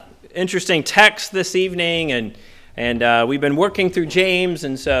interesting text this evening, and we've been working through James,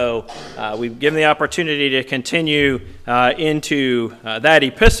 and so we've given the opportunity to continue into that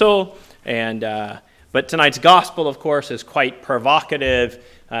epistle. But tonight's gospel, of course, is quite provocative.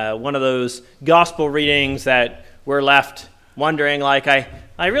 One of those gospel readings that we're left wondering, like,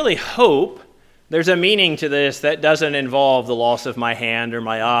 I really hope there's a meaning to this that doesn't involve the loss of my hand or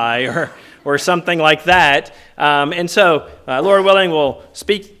my eye or something like that. And so, Lord willing, we'll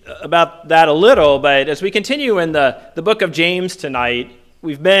speak about that a little. But as we continue in the book of James tonight,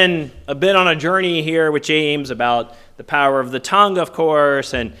 we've been a bit on a journey here with James about the power of the tongue, of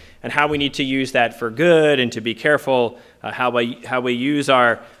course, and how we need to use that for good and to be careful how we use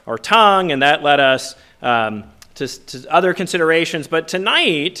our tongue. And that led us to other considerations. But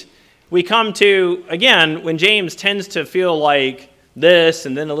tonight, we come to, again, when James tends to feel like this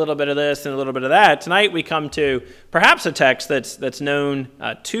and then a little bit of this and a little bit of that, tonight we come to perhaps a text that's known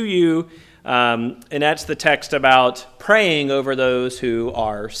to you, and that's the text about praying over those who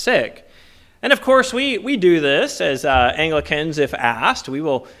are sick. And of course, we do this as Anglicans, if asked. We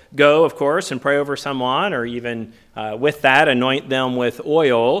will go, of course, and pray over someone, or even with that, anoint them with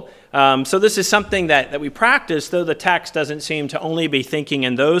oil. So this is something that we practice, though the text doesn't seem to only be thinking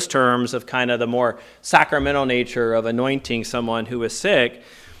in those terms of kind of the more sacramental nature of anointing someone who is sick.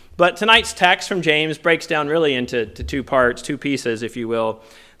 But tonight's text from James breaks down really into two parts, two pieces, if you will.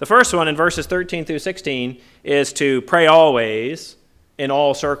 The first one, in verses 13 through 16, is to pray always in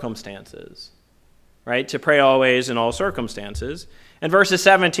all circumstances, right? To pray always in all circumstances. And verses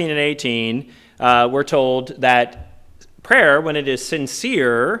 17 and 18, we're told that prayer, when it is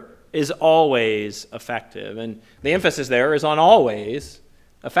sincere, is always effective. And the emphasis there is on always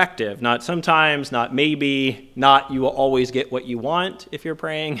effective, not sometimes, not maybe, not you will always get what you want if you're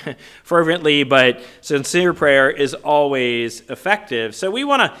praying fervently, but sincere prayer is always effective. So we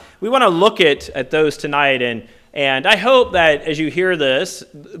want to look at those tonight, and I hope that as you hear this,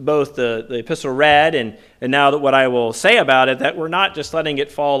 both the epistle read and now that what I will say about it, that we're not just letting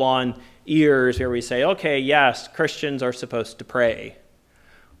it fall on ears where we say, okay, yes, Christians are supposed to pray,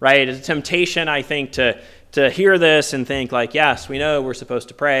 right? It's a temptation, I think, to hear this and think like, yes, we know we're supposed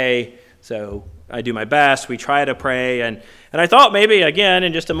to pray, so I do my best, we try to pray. And I thought maybe, again,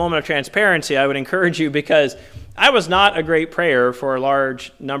 in just a moment of transparency, I would encourage you, because I was not a great prayer for a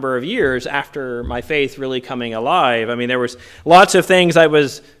large number of years after my faith really coming alive. I mean, there was lots of things I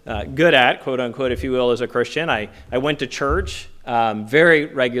was good at, quote unquote, if you will, as a Christian. I went to church very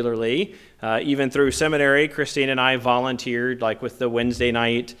regularly. Even through seminary, Christine and I volunteered, like with the Wednesday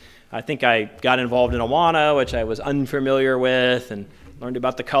night. I think I got involved in Awana, which I was unfamiliar with, and learned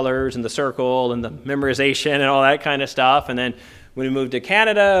about the colors and the circle and the memorization and all that kind of stuff. And then when we moved to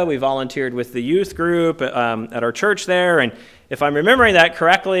Canada, we volunteered with the youth group at our church there. And if I'm remembering that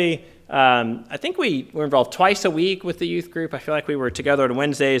correctly, I think we were involved twice a week with the youth group. I feel like we were together on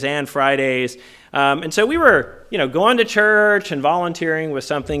Wednesdays and Fridays. And so we were, going to church and volunteering was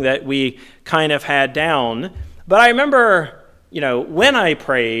something that we kind of had down. But I remember, when I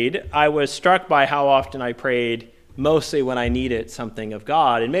prayed, I was struck by how often I prayed mostly when I needed something of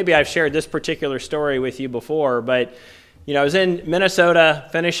God. And maybe I've shared this particular story with you before, but I was in Minnesota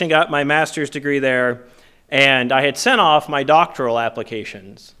finishing up my master's degree there, and I had sent off my doctoral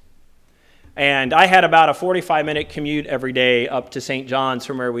applications. And I had about a 45-minute commute every day up to St. John's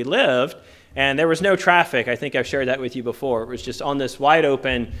from where we lived, and there was no traffic. I think I've shared that with you before. It was just on this wide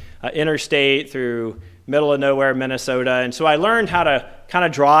open interstate through middle of nowhere, Minnesota. And so I learned how to kind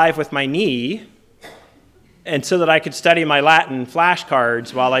of drive with my knee, and so that I could study my Latin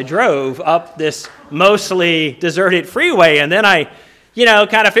flashcards while I drove up this mostly deserted freeway. And then I,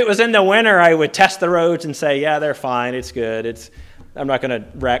 kind of if it was in the winter, I would test the roads and say, yeah, they're fine, it's good, I'm not going to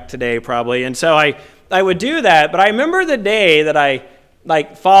wreck today probably. And so I would do that. But I remember the day that I,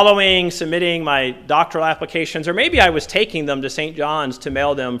 submitting my doctoral applications, or maybe I was taking them to St. John's to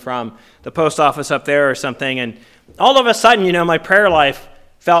mail them from the post office up there or something. And all of a sudden, my prayer life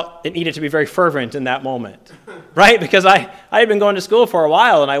felt it needed to be very fervent in that moment, right? Because I had been going to school for a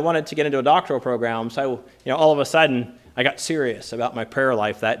while and I wanted to get into a doctoral program. So, all of a sudden, I got serious about my prayer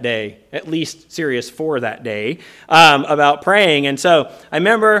life that day, at least serious for that day, about praying. And so I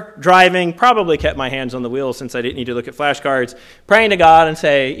remember driving, probably kept my hands on the wheel since I didn't need to look at flashcards, praying to God and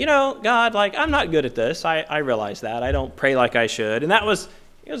say, God, I'm not good at this. I realize that. I don't pray like I should. And it was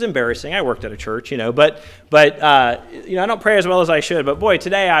embarrassing. I worked at a church, but I don't pray as well as I should. But boy,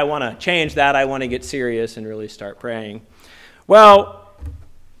 today I want to change that. I want to get serious and really start praying. Well,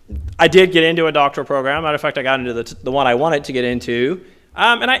 I did get into a doctoral program. Matter of fact, I got into the one I wanted to get into,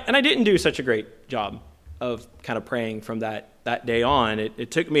 and I didn't do such a great job of kind of praying from that that day on.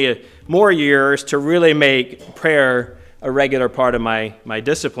 It took me more years to really make prayer a regular part of my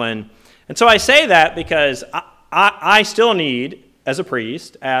discipline. And so I say that because I still need, as a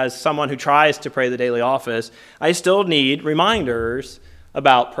priest, as someone who tries to pray the daily office, I still need reminders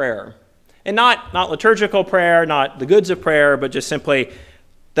about prayer. And not liturgical prayer, not the goods of prayer, but just simply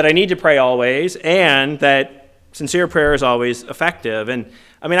that I need to pray always, and that sincere prayer is always effective. And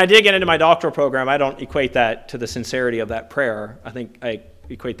I mean, I did get into my doctoral program. I don't equate that to the sincerity of that prayer. I think I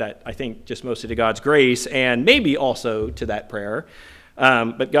equate that, just mostly to God's grace and maybe also to that prayer.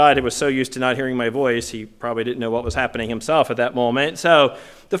 But God was so used to not hearing my voice, he probably didn't know what was happening himself at that moment. So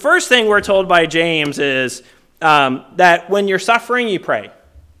the first thing we're told by James is that when you're suffering, you pray.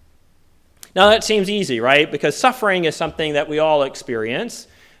 Now that seems easy, right? Because suffering is something that we all experience.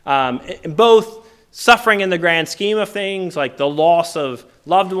 Both suffering in the grand scheme of things, like the loss of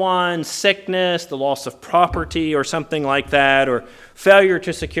loved ones, sickness, the loss of property or something like that, or failure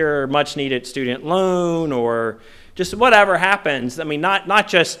to secure much-needed student loan, or just whatever happens. I mean, not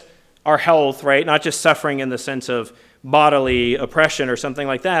just our health, right? Not just suffering in the sense of bodily oppression or something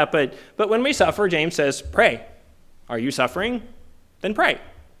like that, but when we suffer, James says, pray. Are you suffering? Then pray.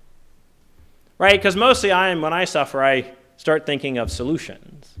 Right? Because mostly when I suffer, I start thinking of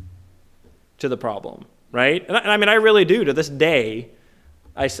solutions to the problem, right? And I mean, I really do. To this day,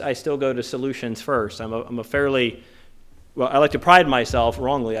 I still go to solutions first. I'm a fairly, I like to pride myself,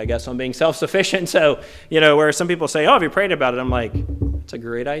 wrongly, I guess, on being self-sufficient. So, where some people say, oh, have you prayed about it? I'm like, that's a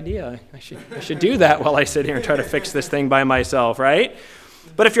great idea. I should do that while I sit here and try to fix this thing by myself, right?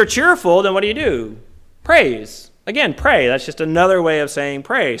 But if you're cheerful, then what do? Praise. Again, pray. That's just another way of saying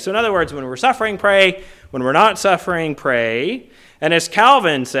pray. So in other words, when we're suffering, pray. When we're not suffering, pray. And as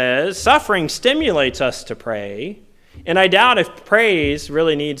Calvin says, suffering stimulates us to pray. And I doubt if praise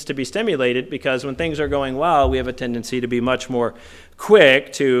really needs to be stimulated, because when things are going well, we have a tendency to be much more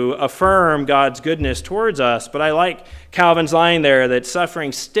quick to affirm God's goodness towards us. But I like Calvin's line there that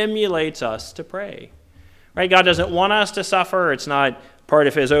suffering stimulates us to pray. Right? God doesn't want us to suffer. It's not part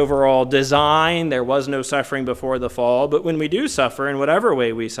of his overall design. There was no suffering before the fall. But when we do suffer, in whatever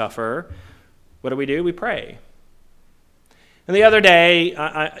way we suffer, what do? We pray. And the other day,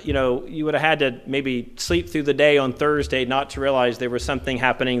 you would have had to maybe sleep through the day on Thursday not to realize there was something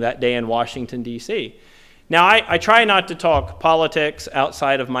happening that day in Washington, D.C. Now, I try not to talk politics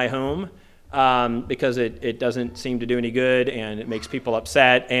outside of my home because it doesn't seem to do any good and it makes people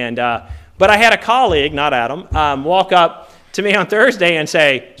upset. But I had a colleague, not Adam, walk up to me on Thursday and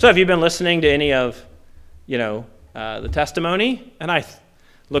say, so have you been listening to any of, the testimony? And I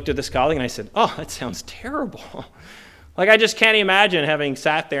looked at this colleague and I said, oh, that sounds terrible. Like, I just can't imagine having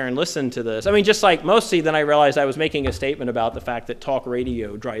sat there and listened to this. I mean, just like mostly then I realized I was making a statement about the fact that talk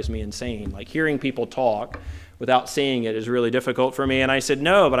radio drives me insane. Like, hearing people talk without seeing it is really difficult for me. And I said,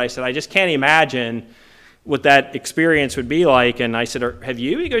 no, but I just can't imagine what that experience would be like. And I said, have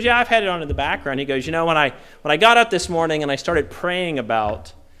you? He goes, yeah, I've had it on in the background. He goes, when I got up this morning and I started praying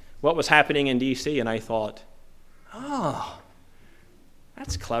about what was happening in D.C., and I thought, oh,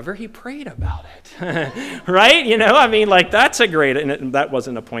 that's clever. He prayed about it, right? That's a great, and that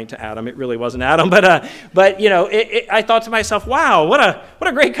wasn't a point to Adam. It really wasn't Adam, but I thought to myself, wow, what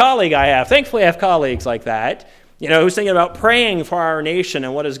a great colleague I have. Thankfully, I have colleagues like that, who's thinking about praying for our nation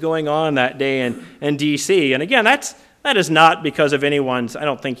and what is going on that day in D.C. And again, that is not because of anyone's. I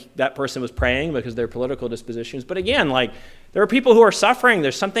don't think that person was praying because of their political dispositions. But again, there are people who are suffering.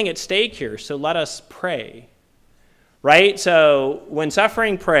 There's something at stake here. So let us pray. Right? So when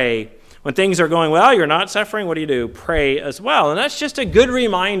suffering, pray. When things are going well, you're not suffering, what do? Pray as well. And that's just a good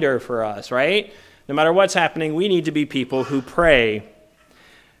reminder for us, right? No matter what's happening, we need to be people who pray.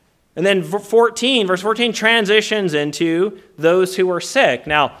 And then verse 14 transitions into those who are sick.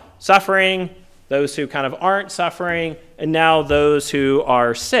 Now, suffering, those who kind of aren't suffering, and now those who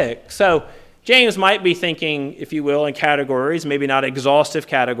are sick. So James might be thinking, if you will, in categories, maybe not exhaustive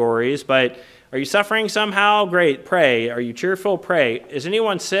categories, but are you suffering somehow? Great, pray. Are you cheerful? Pray. Is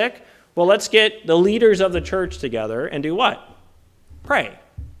anyone sick? Well, let's get the leaders of the church together and do what? Pray.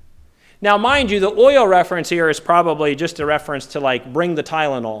 Now, mind you, the oil reference here is probably just a reference to bring the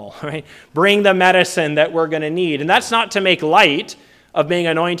Tylenol, right? Bring the medicine that we're going to need. And that's not to make light of being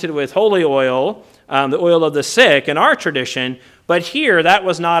anointed with holy oil, the oil of the sick in our tradition, but here that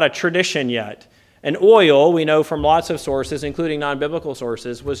was not a tradition yet. And oil, we know from lots of sources, including non-biblical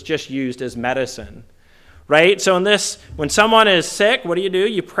sources, was just used as medicine, right? So when someone is sick, what do?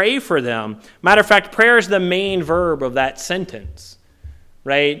 You pray for them. Matter of fact, prayer is the main verb of that sentence,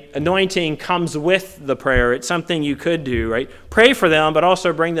 right? Anointing comes with the prayer. It's something you could do, right? Pray for them, but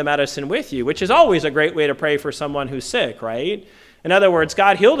also bring the medicine with you, which is always a great way to pray for someone who's sick, right? In other words,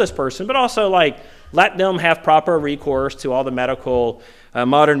 God heal this person, but also let them have proper recourse to all the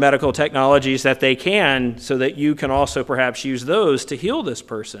modern medical technologies that they can, so that you can also perhaps use those to heal this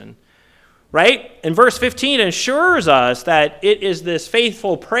person, right? And verse 15 assures us that it is this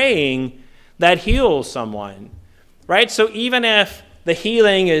faithful praying that heals someone, right? So even if the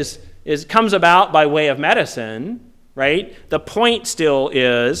healing comes about by way of medicine, right? The point still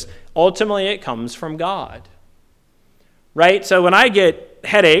is ultimately it comes from God, right? So when I get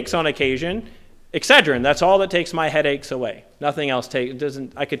headaches on occasion, Excedrin, that's all that takes my headaches away. Nothing else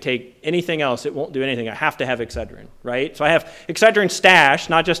I could take anything else, it won't do anything. I have to have Excedrin, right? So I have Excedrin stashed,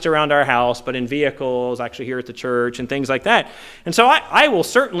 not just around our house, but in vehicles, actually here at the church and things like that. And so I will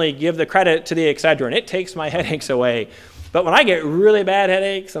certainly give the credit to the Excedrin. It takes my headaches away. But when I get really bad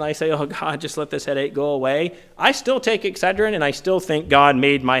headaches and I say, oh God, just let this headache go away, I still take Excedrin, and I still think God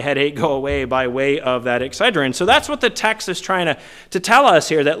made my headache go away by way of that Excedrin. So that's what the text is trying to tell us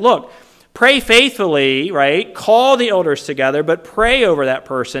here, that look, pray faithfully, right? Call the elders together, but pray over that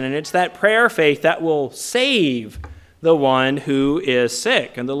person. And it's that prayer faith that will save the one who is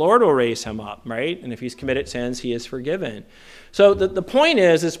sick, and the Lord will raise him up, right? And if he's committed sins, he is forgiven. So the point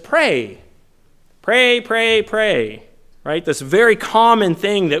is pray. Pray, pray, pray, right? This very common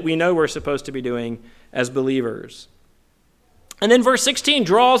thing that we know we're supposed to be doing as believers. And then verse 16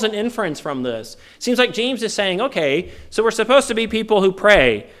 draws an inference from this. It seems like James is saying, okay, so we're supposed to be people who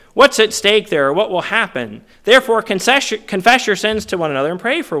pray. What's at stake there? What will happen? Therefore, confess your sins to one another and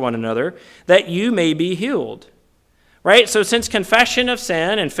pray for one another, that you may be healed. Right? So since confession of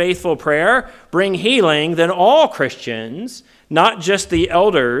sin and faithful prayer bring healing, then all Christians, not just the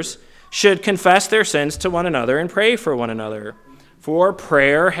elders, should confess their sins to one another and pray for one another. For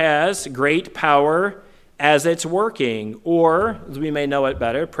prayer has great power as it's working, or, as we may know it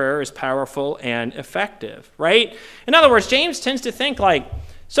better, prayer is powerful and effective, right? In other words, James tends to think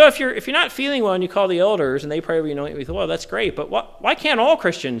so if you're not feeling well and you call the elders and they pray over you, we thought, well, that's great, but why can't all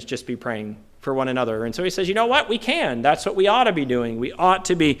Christians just be praying for one another? And so he says, you know what? We can. That's what we ought to be doing. We ought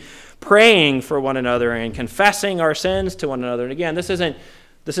to be praying for one another and confessing our sins to one another. And again, this isn't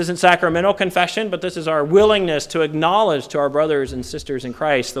sacramental confession, but this is our willingness to acknowledge to our brothers and sisters in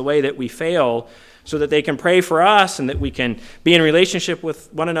Christ the way that we fail, so that they can pray for us and that we can be in relationship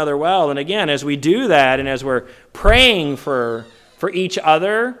with one another well. And again, as we do that and as we're praying for each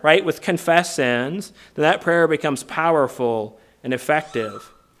other, right, with confessed sins, then that prayer becomes powerful and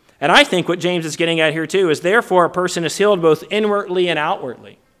effective. And I think what James is getting at here too is, therefore, a person is healed both inwardly and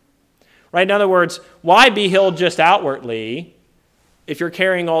outwardly. Right? In other words, why be healed just outwardly if you're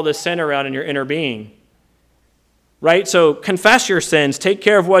carrying all this sin around in your inner being? Right? So confess your sins. Take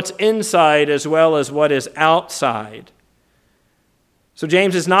care of what's inside as well as what is outside. So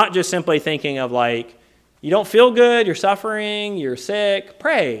James is not just simply thinking of you don't feel good, you're suffering, you're sick,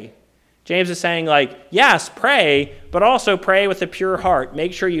 pray. James is saying yes, pray, but also pray with a pure heart.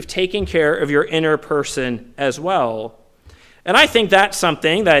 Make sure you've taken care of your inner person as well. And I think that's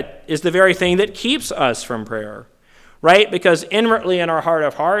something that is the very thing that keeps us from prayer, right? Because inwardly in our heart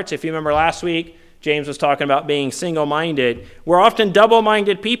of hearts, if you remember last week, James was talking about being single-minded. We're often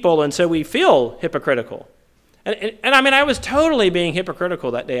double-minded people, and so we feel hypocritical. And I was totally being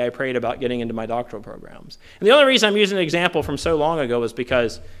hypocritical that day I prayed about getting into my doctoral programs. And the only reason I'm using an example from so long ago was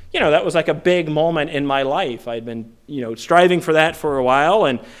because, that was a big moment in my life. I'd been, striving for that for a while,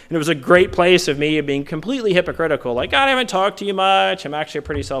 and it was a great place of me being completely hypocritical. God, I haven't talked to you much. I'm actually a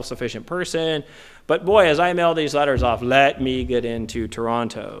pretty self-sufficient person. But boy, as I mail these letters off, let me get into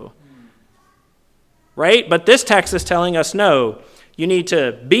Toronto. Right? But this text is telling us, no, you need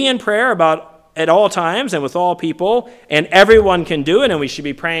to be in prayer at all times and with all people, and everyone can do it, and we should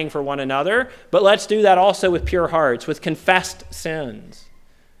be praying for one another. But let's do that also with pure hearts, with confessed sins.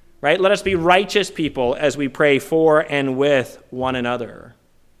 Right? Let us be righteous people as we pray for and with one another.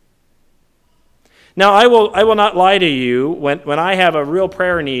 Now, I will not lie to you. When I have a real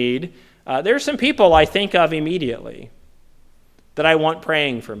prayer need, there's some people I think of immediately that I want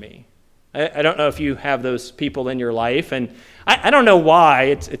praying for me. I don't know if you have those people in your life, and I don't know why.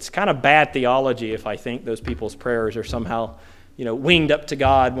 It's kind of bad theology if I think those people's prayers are somehow, winged up to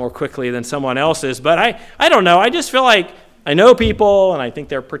God more quickly than someone else's. But I don't know. I just feel like I know people, and I think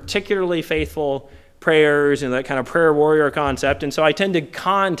they're particularly faithful prayers and that kind of prayer warrior concept, and so I tend to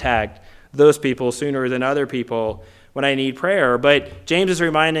contact those people sooner than other people when I need prayer. But James is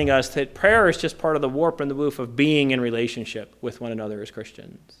reminding us that prayer is just part of the warp and the woof of being in relationship with one another as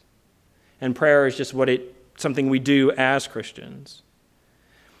Christians. And prayer is just something we do as Christians.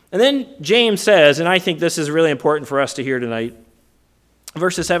 And then James says, and I think this is really important for us to hear tonight,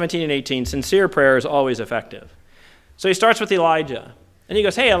 verses 17 and 18, sincere prayer is always effective. So he starts with Elijah. And he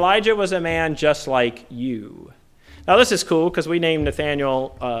goes, hey, Elijah was a man just like you. Now this is cool because we named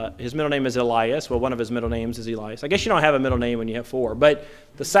Nathaniel, his middle name is Elias. Well, one of his middle names is Elias. I guess you don't have a middle name when you have four. But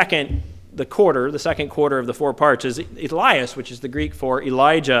the second quarter of the 4 parts is Elias, which is the Greek for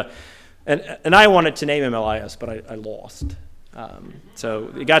Elijah. And I wanted to name him Elias, but I lost.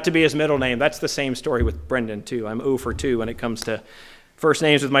 So it got to be his middle name. That's the same story with Brendan, too. I'm 0 for 2 when it comes to first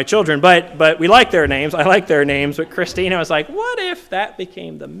names with my children. But we like their names. I like their names. But Christina was like, what if that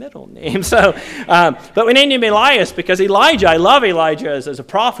became the middle name? So, but we named him Elias because Elijah, I love Elijah as a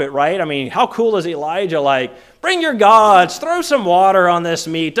prophet, right? I mean, how cool is Elijah? Like, bring your gods, throw some water on this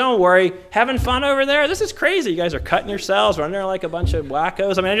meat. Don't worry. Having fun over there? This is crazy. You guys are cutting yourselves, running there like a bunch of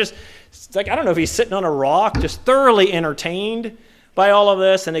wackos. I mean, it's like, I don't know if he's sitting on a rock, just thoroughly entertained by all of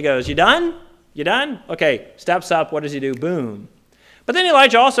this. And he goes, you done? You done? Okay, steps up. What does he do? Boom. But then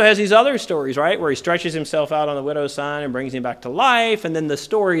Elijah also has these other stories, right, where he stretches himself out on the widow's son and brings him back to life. And then the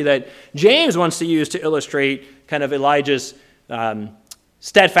story that James wants to use to illustrate kind of Elijah's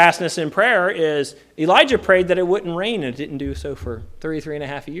steadfastness in prayer is Elijah prayed that it wouldn't rain, and it didn't do so for 33 and a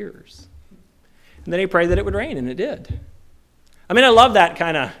half years. And then he prayed that it would rain, and it did. I mean, I love that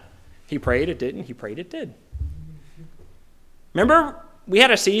kind of, he prayed, it didn't, he prayed, it did. Remember, we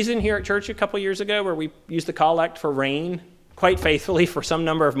had a season here at church a couple years ago where we used the collect for rain quite faithfully for some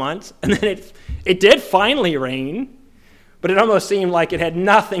number of months, and then it did finally rain, but it almost seemed like it had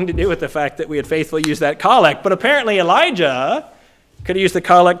nothing to do with the fact that we had faithfully used that collect. But apparently Elijah could have used the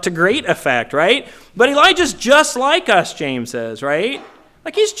collect to great effect, right? But Elijah's just like us, James says, right?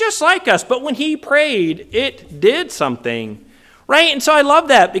 Like he's just like us, but when he prayed, it did something, right? And so I love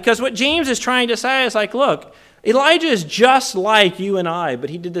that because what James is trying to say is like, look, Elijah is just like you and I, but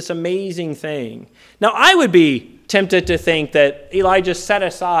he did this amazing thing. Now, I would be tempted to think that Elijah set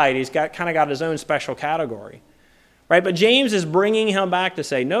aside, he's got his own special category, right? But James is bringing him back to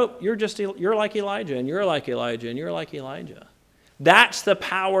say, nope, you're like Elijah, and you're like Elijah, and you're like Elijah. That's the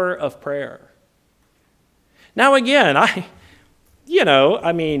power of prayer. Now, again, I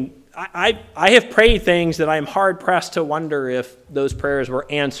have prayed things that I'm hard-pressed to wonder if those prayers were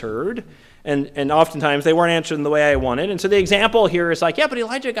answered, and oftentimes they weren't answered in the way I wanted. And so the example here is like, yeah, but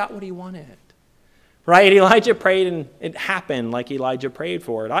Elijah got what he wanted. Right? Elijah prayed and it happened like Elijah prayed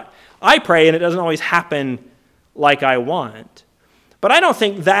for it. I pray and it doesn't always happen like I want. But I don't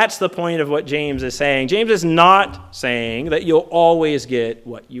think that's the point of what James is saying. James is not saying that you'll always get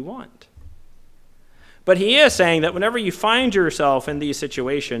what you want. But he is saying that whenever you find yourself in these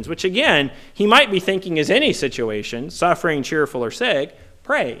situations, which again, he might be thinking is any situation, suffering, cheerful, or sick,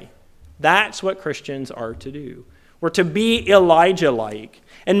 pray. That's what Christians are to do. We're to be Elijah-like.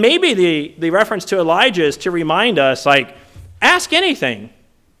 And maybe the reference to Elijah is to remind us, like, ask anything.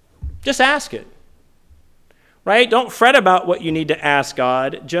 Just ask it. Right? Don't fret about what you need to ask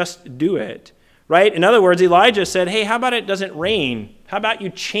God. Just do it. Right? In other words, Elijah said, hey, how about it doesn't rain? How about you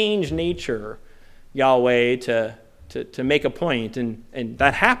change nature, Yahweh, to make a point? And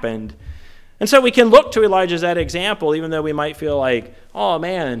that happened. And so we can look to Elijah as that example, even though we might feel like, oh,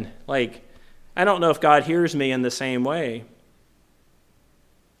 man, like, I don't know if God hears me in the same way.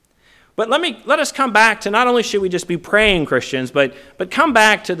 But let us come back to not only should we just be praying Christians, but come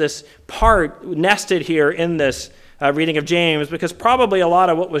back to this part nested here in this reading of James, because probably a lot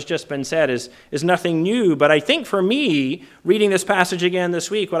of what was just been said is nothing new. But I think for me, reading this passage again this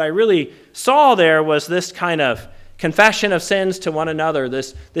week, what I really saw there was this kind of confession of sins to one another,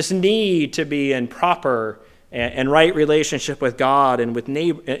 this need to be in proper and right relationship with God and with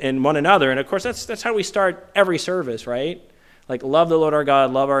neighbor and one another. And of course, that's how we start every service, right? Like, love the Lord our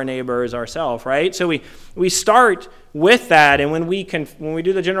God, love our neighbor as ourselves, right? So we start with that, and when we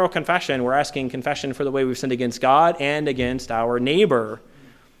do the general confession, we're asking confession for the way we've sinned against God and against our neighbor,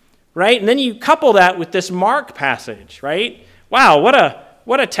 right? And then you couple that with this Mark passage, right? Wow,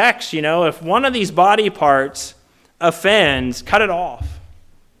 what a text, if one of these body parts offends, cut it off.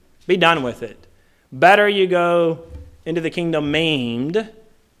 Be done with it. Better you go into the kingdom maimed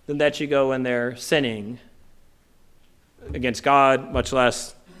than that you go in there sinning against God, much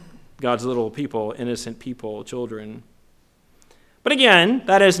less God's little people, innocent people, children. But again,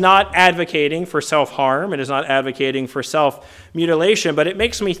 that is not advocating for self-harm. It is not advocating for self-mutilation, but it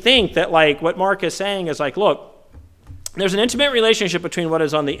makes me think that like what Mark is saying is like, look, there's an intimate relationship between what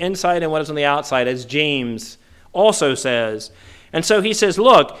is on the inside and what is on the outside, as James also says. And so he says,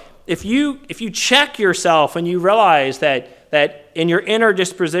 look, if you check yourself and you realize that in your inner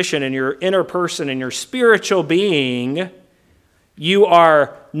disposition, in your inner person, in your spiritual being, you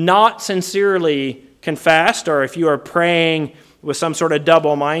are not sincerely confessed, or if you are praying with some sort of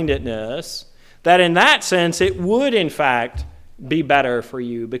double-mindedness, that in that sense it would in fact be better for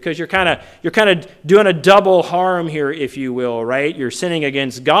you, because you're kind of doing a double harm here, if you will, right? You're sinning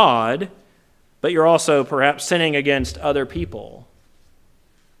against God, but you're also perhaps sinning against other people.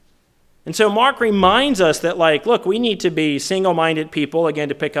 And so Mark reminds us that, look, we need to be single-minded people, again,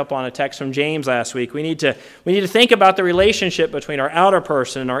 to pick up on a text from James last week. We need to think about the relationship between our outer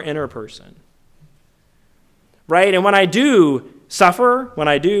person and our inner person. Right? And when I do suffer, when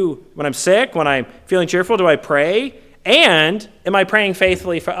I'm sick, when I'm feeling cheerful, do I pray? And am I praying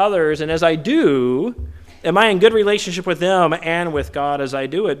faithfully for others? And as I do, am I in good relationship with them and with God as I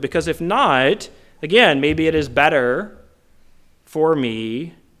do it? Because if not, again, maybe it is better for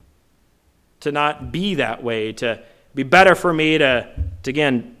me to not be that way, to be better for me to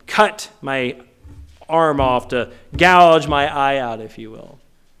again, cut my arm off, to gouge my eye out, if you will.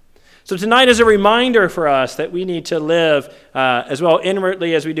 So tonight is a reminder for us that we need to live as well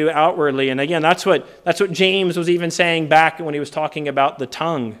inwardly as we do outwardly. And again, that's what James was even saying back when he was talking about the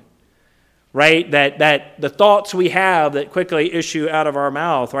tongue, right? That the thoughts we have that quickly issue out of our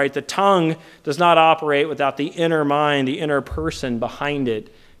mouth, right? The tongue does not operate without the inner mind, the inner person behind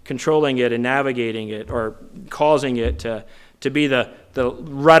it, controlling it and navigating it, or causing it to be the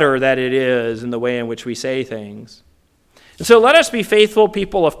rudder that it is in the way in which we say things. And so let us be faithful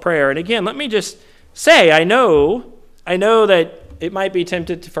people of prayer. And again, let me just say, I know that it might be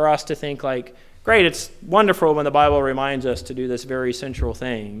tempted for us to think great, it's wonderful when the Bible reminds us to do this very central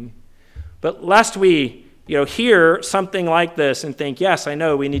thing. But lest we hear something like this and think, yes, I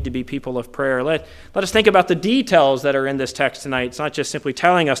know we need to be people of prayer. Let us think about the details that are in this text tonight. It's not just simply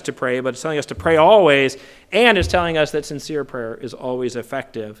telling us to pray, but it's telling us to pray always, and it's telling us that sincere prayer is always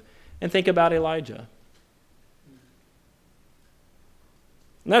effective. And think about Elijah.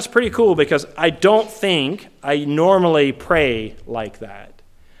 And that's pretty cool, because I don't think I normally pray like that.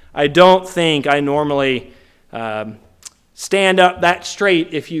 I don't think I normally stand up that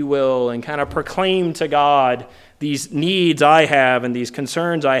straight, if you will, and kind of proclaim to God these needs I have and these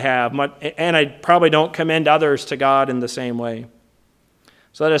concerns I have. And I probably don't commend others to God in the same way.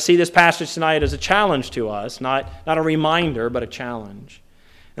 So let us see this passage tonight as a challenge to us, not a reminder, but a challenge.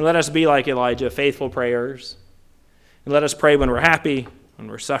 And let us be like Elijah, faithful prayers. And let us pray when we're happy, when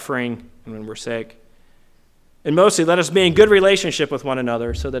we're suffering, and when we're sick. And mostly, let us be in good relationship with one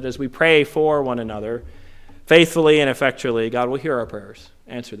another, so that as we pray for one another, faithfully and effectually, God will hear our prayers,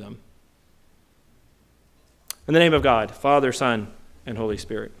 answer them. In the name of God, Father, Son, and Holy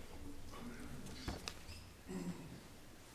Spirit.